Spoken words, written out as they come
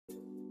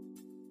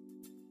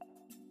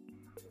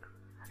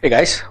Hey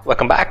guys,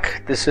 welcome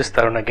back. This is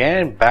Tarun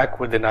again,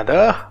 back with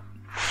another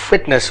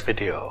fitness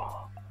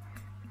video.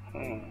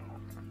 If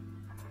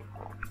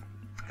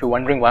you're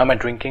wondering why am I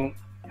drinking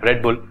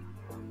Red Bull,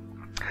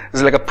 this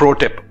is like a pro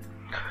tip.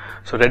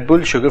 So Red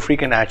Bull sugar-free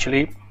can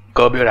actually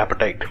curb your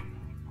appetite.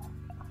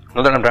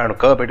 Not that I'm trying to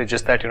curb it, it's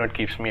just that it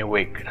keeps me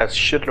awake. It has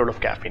shitload of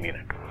caffeine in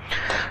it.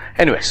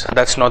 Anyways,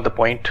 that's not the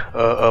point.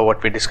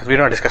 What we discuss. We're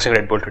not discussing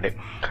Red Bull today.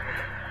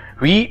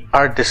 We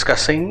are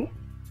discussing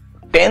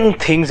 10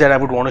 things that I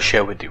would want to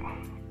share with you,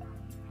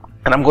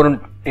 and I'm going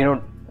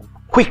to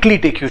quickly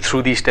take you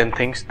through these 10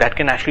 things that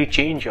can actually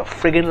change your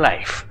friggin'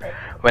 life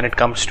when it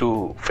comes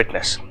to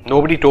fitness.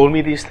 Nobody told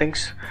me these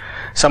things.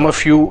 Some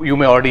of you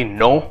may already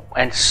know,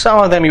 and some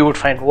of them you would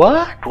find,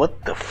 what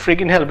the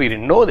friggin' hell, we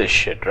didn't know this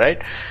shit,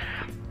 right?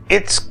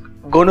 It's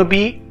going to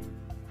be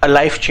a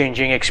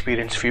life-changing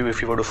experience for you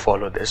if you were to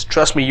follow this.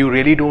 Trust me, you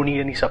really don't need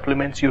any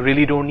supplements. You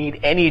really don't need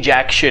any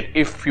jack shit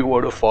if you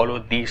were to follow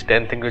these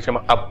 10 things which I'm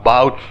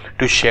about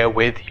to share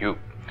with you.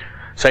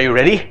 So are you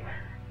ready?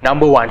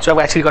 Number one. So I've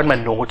actually got my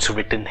notes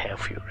written here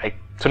for you, right?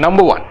 So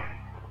number one,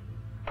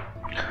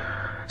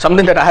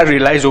 something that I have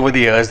realized over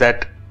the years,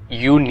 that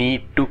you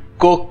need to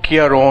cook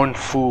your own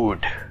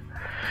food.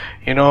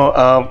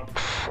 I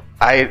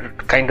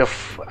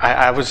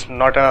was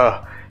not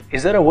a,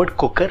 is there a word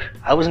cooker?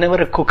 I was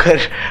never a cooker.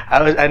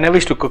 I never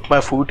used to cook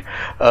my food,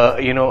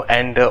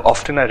 and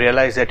often I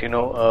realize that,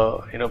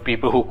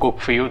 people who cook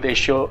for you, they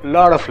show a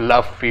lot of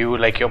love for you,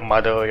 like your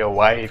mother, your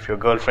wife, your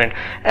girlfriend,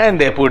 and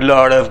they put a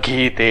lot of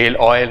ghee,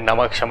 tel, oil,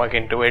 namak, shamak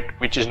into it,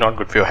 which is not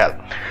good for your health.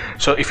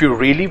 So if you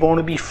really want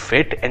to be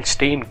fit and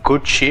stay in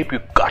good shape, you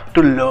got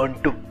to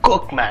learn to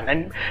cook, man.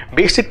 And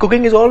basic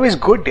cooking is always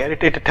good, yeah.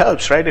 It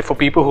helps, right? For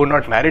people who are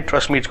not married,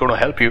 trust me, it's going to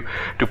help you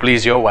to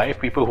please your wife.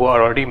 People who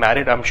are already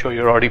married, I'm sure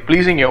you're already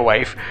pleasing your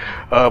wife,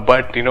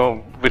 but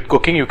with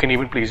cooking you can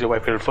even please your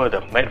wife a little further,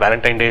 right?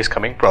 Valentine's Day is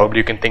coming, probably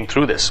you can think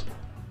through this.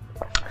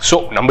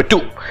 So number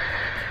two,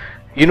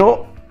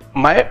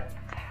 my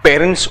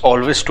parents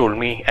always told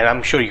me, and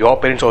I'm sure your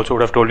parents also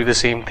would have told you the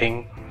same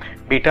thing,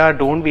 beta,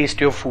 don't waste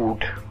your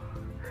food.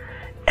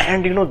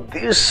 And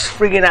this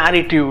friggin'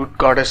 attitude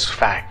got us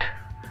fat,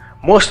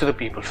 most of the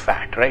people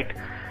fat, right?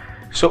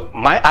 So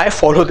I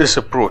follow this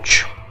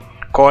approach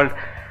called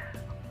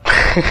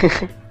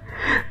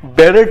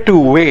better to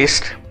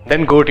waste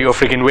than go to your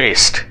freaking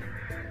waste.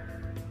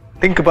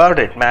 Think about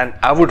it, man.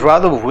 I would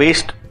rather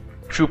waste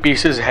a few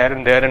pieces here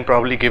and there and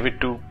probably give it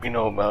to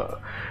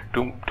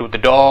to the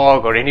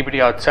dog or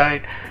anybody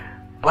outside,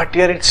 but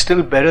yeah, it's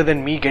still better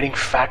than me getting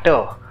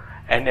fatter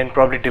and then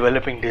probably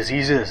developing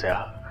diseases.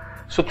 Yeah.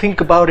 So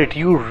think about it.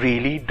 You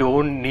really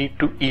don't need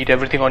to eat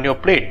everything on your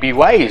plate. Be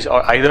wise,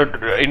 or either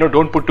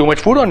don't put too much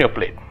food on your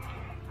plate,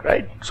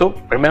 right?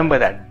 So remember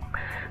that.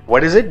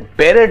 What is it?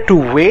 Better to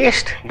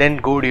waste than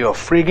go to your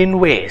friggin'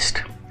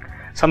 waste.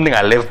 Something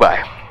I live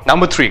by.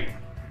 Number three.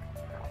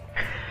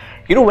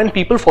 When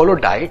people follow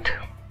diet,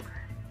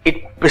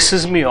 it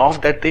pisses me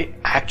off that they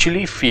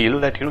actually feel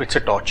that it's a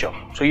torture.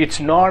 So it's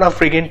not a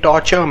friggin'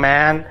 torture,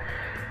 man.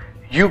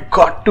 You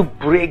got to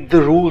break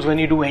the rules when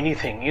you do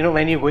anything.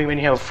 When you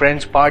have a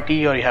friend's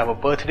party, or you have a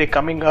birthday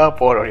coming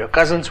up, or your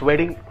cousin's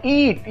wedding,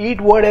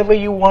 eat whatever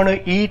you want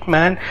to eat,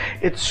 man.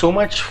 It's so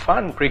much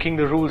fun breaking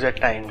the rules at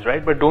times,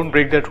 right? But don't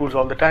break that rules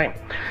all the time.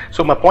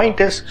 So my point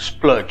is,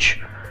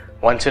 splurge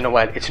once in a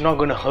while. It's not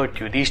going to hurt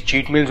you. These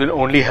cheat meals will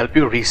only help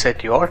you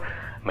reset your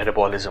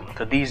metabolism.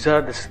 So these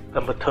are this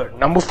number third.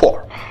 Number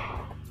four.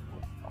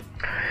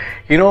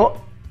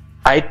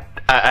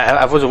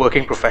 I was a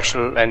working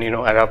professional, and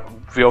I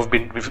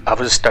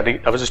was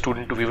a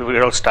student too. We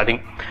were all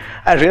studying.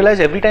 I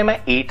realized every time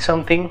I ate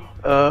something,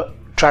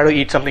 try to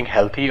eat something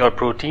healthy or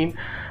protein,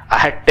 I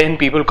had 10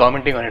 people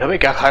commenting on it. Hey,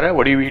 kya kha raha hai?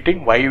 What are you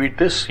eating? Why you eat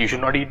this? You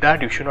should not eat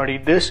that. You should not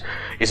eat this.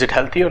 Is it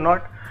healthy or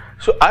not?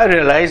 So I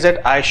realized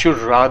that I should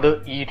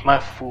rather eat my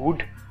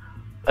food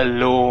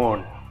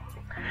alone.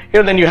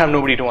 Then you have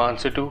nobody to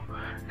answer to,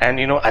 and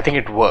I think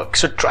it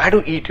works. So try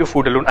to eat your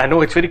food alone. I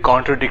know it's very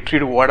contradictory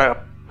to what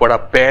our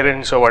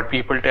parents or what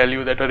people tell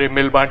you, that arey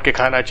mil baant ke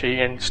khana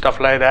chahiye and stuff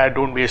like that,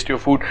 don't waste your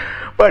food.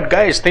 But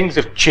guys, things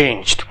have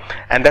changed,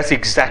 and that's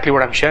exactly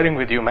what I'm sharing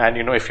with you, man.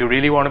 If you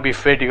really want to be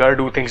fit, you got to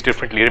do things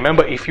differently.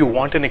 Remember, if you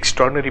want an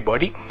extraordinary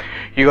body,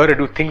 you got to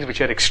do things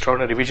which are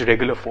extraordinary, which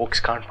regular folks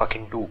can't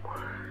fucking do.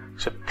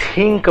 So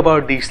think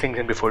about these things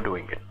and before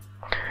doing it.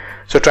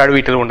 So try to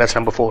eat alone. That's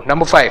number four.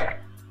 Number five.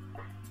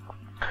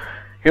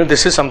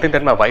 This is something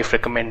that my wife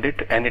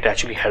recommended, and it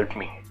actually helped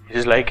me. It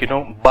is like,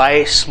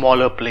 buy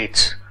smaller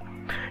plates.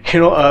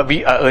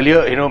 We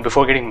earlier,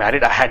 before getting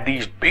married, I had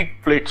these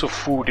big plates of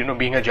food.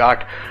 Being a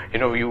jat,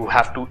 you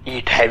have to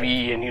eat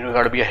heavy, and you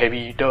got to be a heavy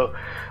eater.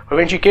 But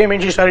when she came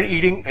and she started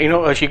eating,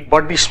 she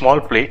bought these small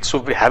plates.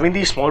 So having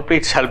these small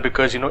plates help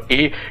because,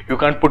 A, you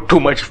can't put too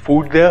much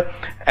food there,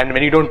 and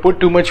when you don't put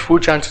too much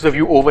food, chances of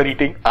you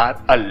overeating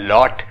are a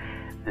lot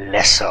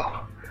lesser.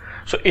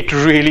 So it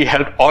really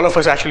helped all of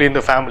us actually in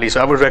the family. So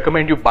I would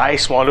recommend you buy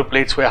smaller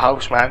plates for your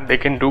house, man. They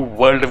can do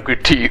world of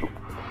good to you.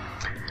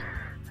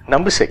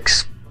 Number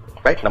six,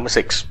 right? Number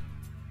six.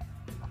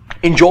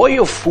 enjoy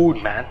your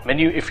food, man.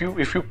 If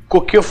you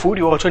cook your food,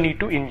 you also need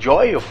to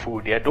enjoy your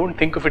food. Yeah, don't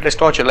think of it as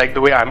torture, like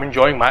the way I'm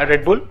enjoying my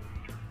Red Bull.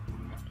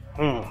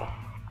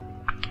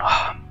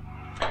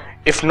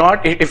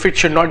 If it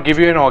should not give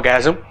you an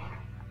orgasm,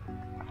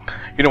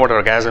 you know what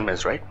orgasm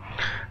is, right?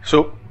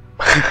 So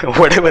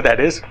whatever that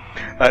is,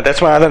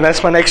 that's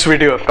my next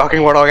video talking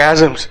about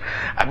orgasms.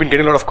 I've been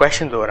getting a lot of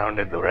questions though around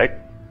it though, right?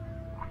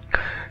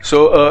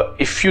 So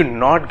if you're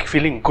not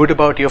feeling good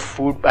about your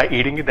food by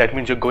eating it, that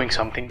means you're going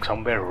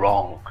somewhere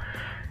wrong.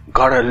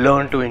 Gotta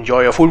learn to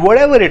enjoy your food,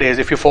 whatever it is.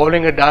 If you're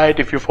following a diet,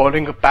 if you're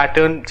following a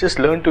pattern, just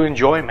learn to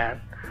enjoy,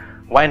 man.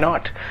 Why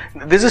not?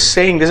 There's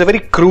a very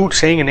crude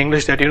saying in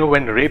English that,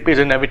 when rape is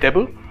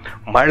inevitable,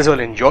 might as well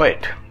enjoy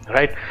it,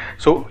 right?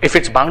 So if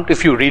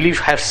you really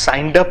have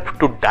signed up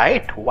to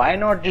diet, why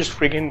not just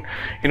friggin',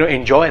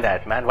 enjoy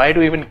that, man? Why do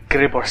you even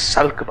crib or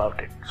sulk about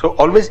it? So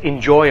always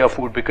enjoy your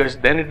food, because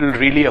then it will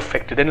really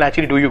affect you. Then it'll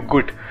actually do you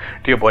good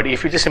to your body.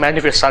 If you just imagine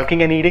if you're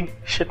sulking and eating,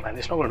 shit, man,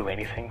 it's not going to do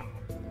anything.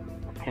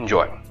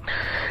 Enjoy.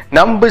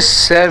 Number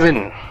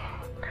 7.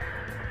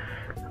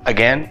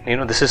 Again,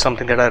 this is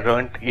something that I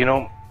learned,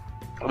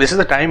 this is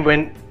the time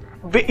when,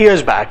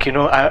 years back,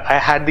 I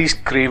had these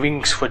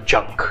cravings for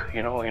junk.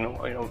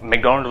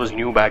 McDonald's was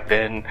new back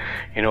then.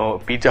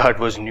 Pizza Hut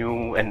was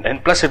new,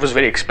 and plus it was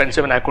very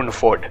expensive and I couldn't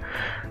afford.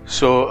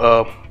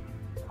 So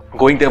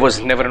going there was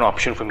never an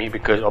option for me,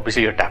 because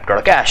obviously you're tapped out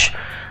of cash.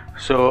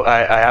 So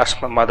I asked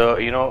my mother,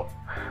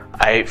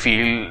 I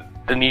feel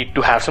the need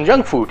to have some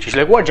junk food. She's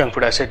like, what junk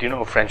food? I said,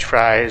 French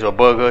fries or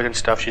burgers and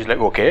stuff. She's like,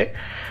 okay,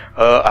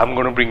 I'm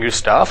going to bring you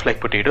stuff like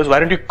potatoes. Why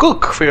don't you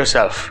cook for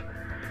yourself?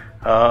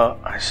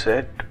 I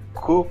said,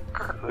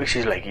 cook?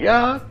 She's like,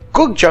 yeah,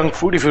 cook junk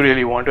food if you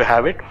really want to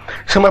have it.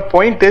 So my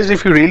point is,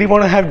 if you really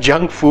want to have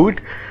junk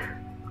food,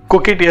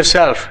 cook it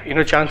yourself.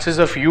 Chances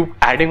of you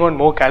adding on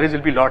more calories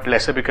will be a lot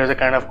lesser, because the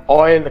kind of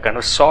oil, the kind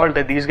of salt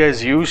that these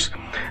guys use,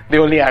 they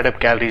only add up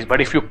calories. But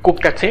if you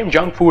cook that same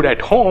junk food at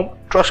home,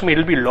 trust me,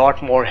 it'll be a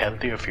lot more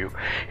healthier for you.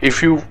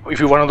 If you're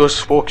one of those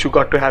folks who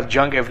got to have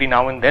junk every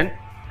now and then,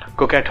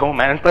 cook at home,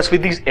 man. And plus,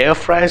 with these air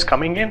fryers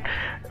coming in,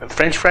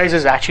 French fries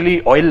is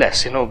actually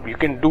oilless.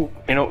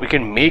 You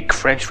can make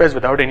French fries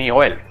without any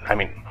oil. I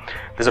mean,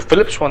 there's a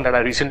Philips one that I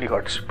recently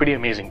got. It's pretty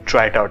amazing.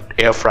 Try it out.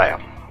 Air fryer.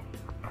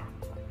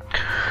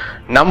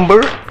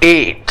 Number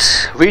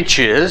 8, which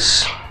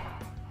is,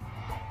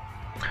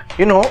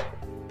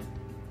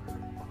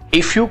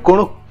 if you're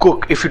going to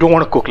cook, if you don't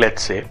want to cook,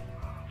 let's say,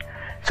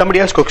 somebody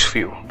else cooks for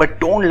you, but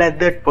don't let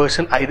that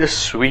person either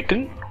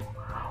sweeten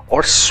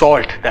or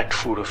salt that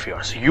food of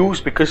yours.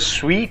 Because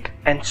sweet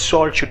and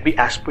salt should be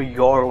as per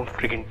your own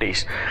freaking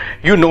taste.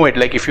 It,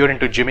 like if you're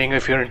into gymming,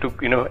 if you're into,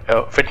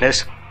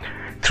 fitness,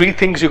 3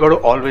 things you got to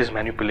always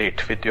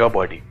manipulate with your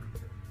body: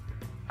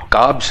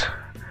 carbs,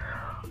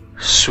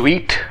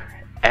 sweet,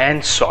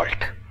 and salt.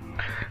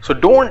 So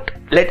don't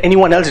let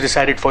anyone else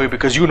decide it for you,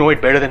 because you know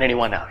it better than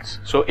anyone else.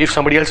 So if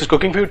somebody else is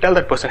cooking for you, tell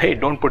that person, hey,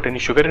 don't put any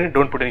sugar in it,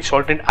 don't put any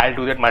salt in it. I'll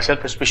do that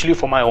myself, especially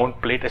for my own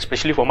plate,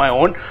 especially for my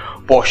own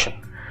portion.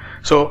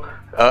 So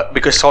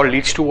because salt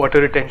leads to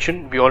water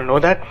retention, we all know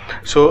that.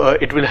 So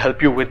it will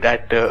help you with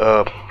that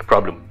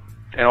problem.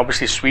 And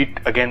obviously sweet,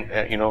 again,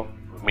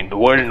 the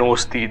world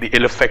knows the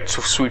ill effects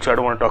of sweet, so I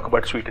don't want to talk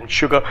about sweet and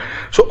sugar.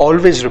 So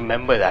always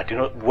remember that,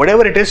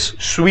 whatever it is,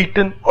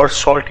 sweeten or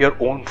salt your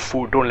own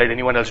food. Don't let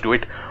anyone else do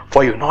it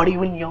for you. Not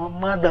even your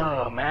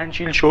mother, man.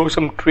 She'll show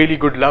some really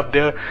good love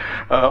there.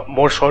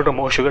 More salt or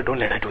more sugar, don't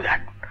let her do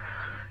that.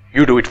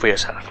 You do it for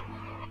yourself.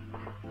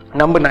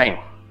 Number 9.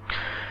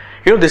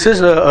 This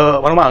is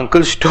one of my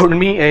uncles told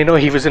me.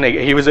 He was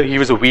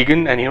a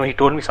vegan, and he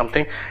told me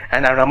something,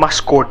 and I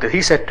must quote this.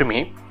 He said to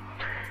me,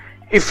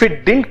 if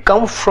it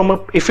came from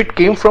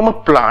a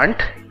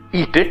plant,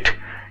 eat it.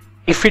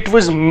 If it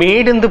was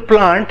made in the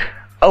plant,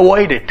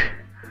 avoid it.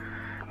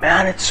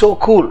 Man, it's so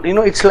cool.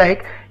 It's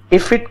like,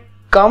 if it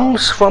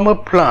comes from a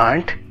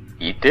plant,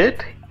 eat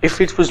it.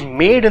 If it was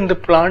made in the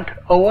plant,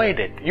 avoid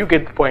it. You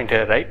get the point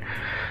here, right?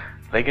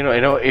 Like,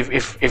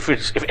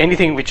 if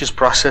anything which is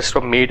processed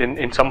or made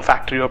in some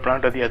factory or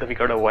plant or the other, we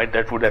gotta avoid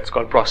that food. That's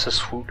called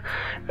processed food.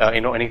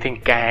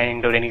 Anything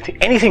canned or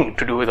anything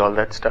to do with all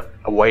that stuff,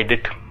 avoid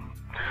it.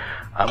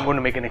 I'm going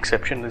to make an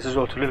exception. This is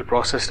also a little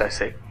processed, I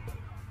say.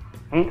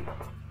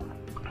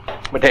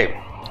 But hey,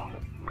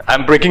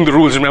 I'm breaking the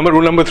rules. Remember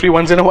rule number 3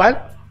 once in a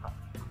while?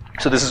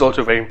 So this is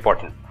also very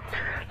important.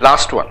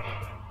 Last one.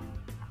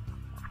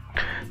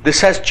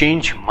 This has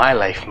changed my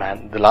life,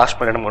 man. The last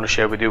one that I'm going to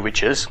share with you,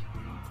 which is,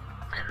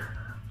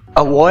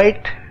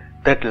 avoid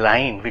that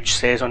line which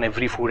says on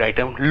every food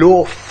item,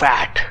 low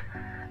fat.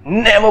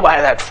 Never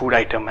buy that food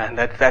item, man.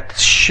 That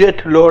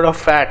shit load of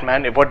fat,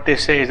 man. What they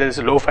say is that it's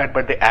low fat,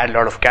 but they add a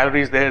lot of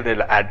calories there.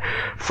 They'll add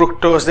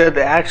fructose there.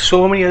 They add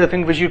so many other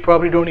things which you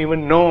probably don't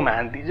even know,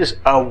 man. They just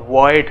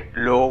avoid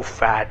low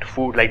fat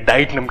food, like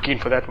diet namkeen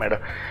for that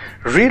matter.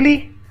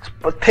 Really? It's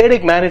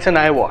pathetic, man. It's an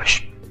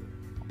eyewash.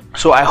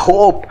 So I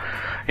hope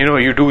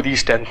you do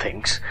these 10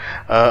 things,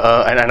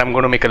 and I'm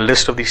going to make a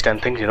list of these 10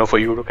 things, for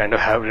you to kind of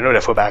have,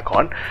 refer back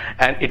on,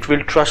 and it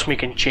will, trust me,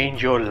 can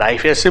change your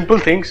life. Yeah, simple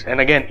things, and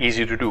again,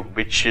 easy to do,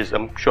 which is,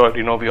 I'm sure,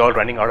 we're all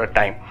running out of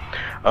time.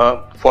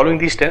 Following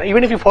these 10,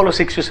 even if you follow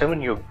 6 to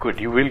 7, you're good.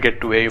 You will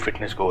get to where your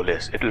fitness goal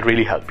is. It will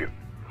really help you.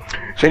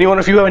 So any one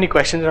of you have any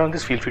questions around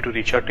this, feel free to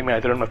reach out to me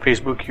either on my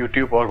Facebook,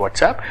 YouTube, or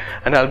WhatsApp,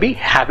 and I'll be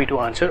happy to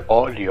answer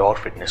all your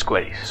fitness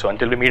queries. So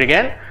until we meet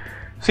again,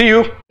 see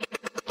you.